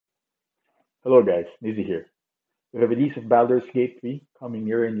Hello guys, Nizzy here. With the release of Baldur's Gate 3 coming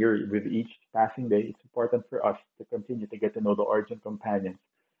nearer and nearer with each passing day, it's important for us to continue to get to know the Origin companions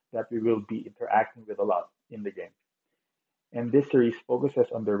that we will be interacting with a lot in the game. And this series focuses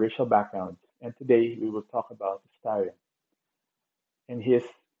on their racial backgrounds, and today we will talk about Astarion and his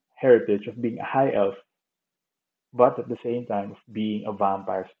heritage of being a high elf, but at the same time of being a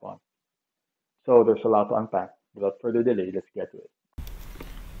vampire spawn. So there's a lot to unpack. Without further delay, let's get to it.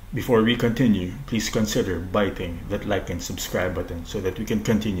 Before we continue, please consider biting that like and subscribe button so that we can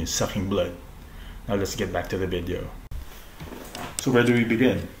continue sucking blood. Now let's get back to the video. So where do we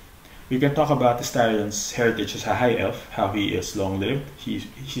begin? We can talk about Astarion's heritage as a high elf, how he is long-lived.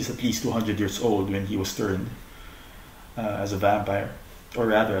 He's at least 200 years old when he was turned as a vampire, or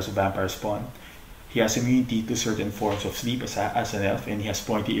rather as a vampire spawn. He has immunity to certain forms of sleep as an elf, and he has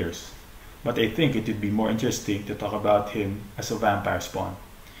pointy ears. But I think it would be more interesting to talk about him as a vampire spawn.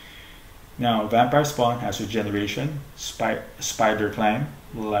 Now, vampire spawn has regeneration, spider climb,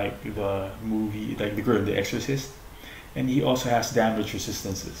 like the girl in The Exorcist, and he also has damage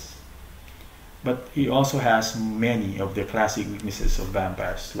resistances. But he also has many of the classic weaknesses of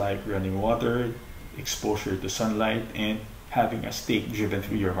vampires, like running water, exposure to sunlight, and having a stake driven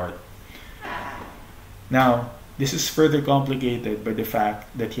through your heart. Now, this is further complicated by the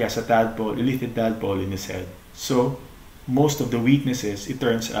fact that he has a illithid tadpole in his head. So, most of the weaknesses, it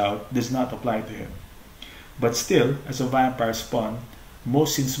turns out, does not apply to him. But still, as a vampire spawn,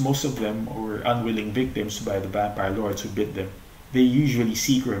 since most of them were unwilling victims by the vampire lords who bit them, they usually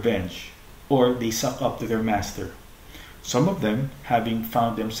seek revenge, or they suck up to their master. Some of them, having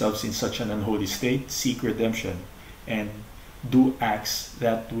found themselves in such an unholy state, seek redemption and do acts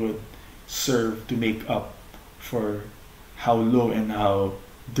that would serve to make up for how low and how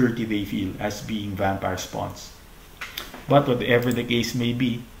dirty they feel as being vampire spawns. But whatever the case may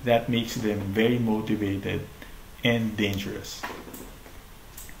be, that makes them very motivated and dangerous.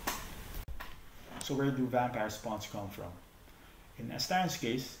 So where do vampire spawns come from? In Astarion's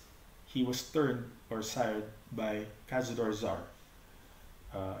case, he was turned or sired by Khazad-dûr Zar.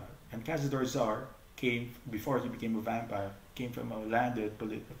 And Khazad-dûr Zar came, before he became a vampire, came from a landed,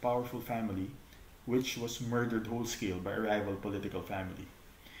 powerful family which was murdered whole-scale by a rival political family.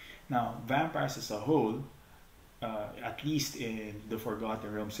 Now, vampires as a whole, at least in the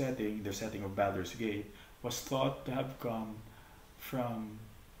Forgotten Realm setting, the setting of Baldur's Gate, was thought to have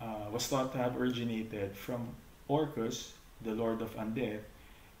originated from Orcus, the Lord of Undeath,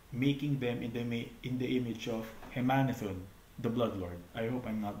 making them in the image of Hemanethon, the Blood Lord. I hope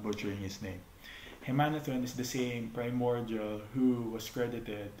I'm not butchering his name. Hemanethon is the same primordial who is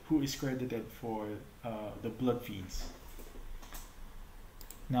credited for the Blood Fiends.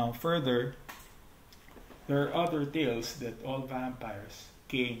 Now, further, there are other tales that all vampires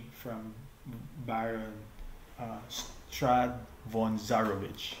came from Baron Strahd von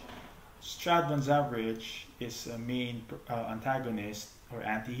Zarovich. Strahd von Zarovich is a main antagonist or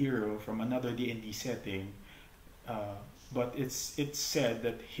anti-hero from another D&D setting, but it's said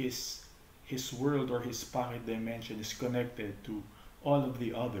that his world or his pocket dimension is connected to all of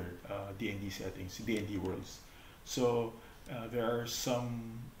the other D&D settings, D&D worlds. So there are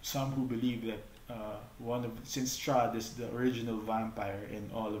some who believe that since Strahd is the original vampire in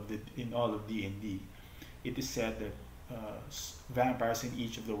all of D&D, it is said that vampires in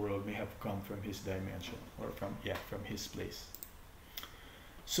each of the world may have come from his dimension, or from his place.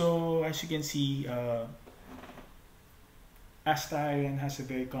 So as you can see, Astarion has a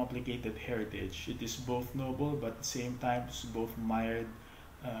very complicated heritage. It is both noble, but at the same time it's both mired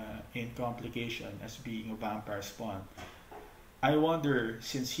in complication as being a vampire spawn. I wonder,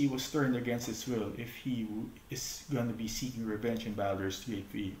 since he was turned against his will, if he is going to be seeking revenge in Baldur's Gate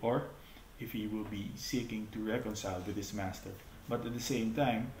 3, or if he will be seeking to reconcile with his master. But at the same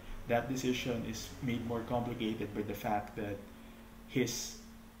time, that decision is made more complicated by the fact that he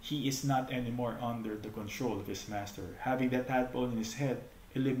is not anymore under the control of his master. Having that tadpole in his head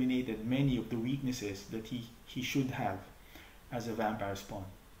eliminated many of the weaknesses that he should have as a vampire spawn.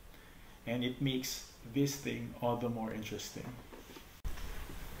 And it makes this thing all the more interesting.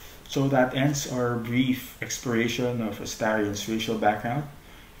 So that ends our brief exploration of Astarion's racial background.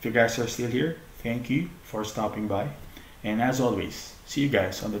 If you guys are still here, thank you for stopping by. And as always, see you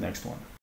guys on the next one.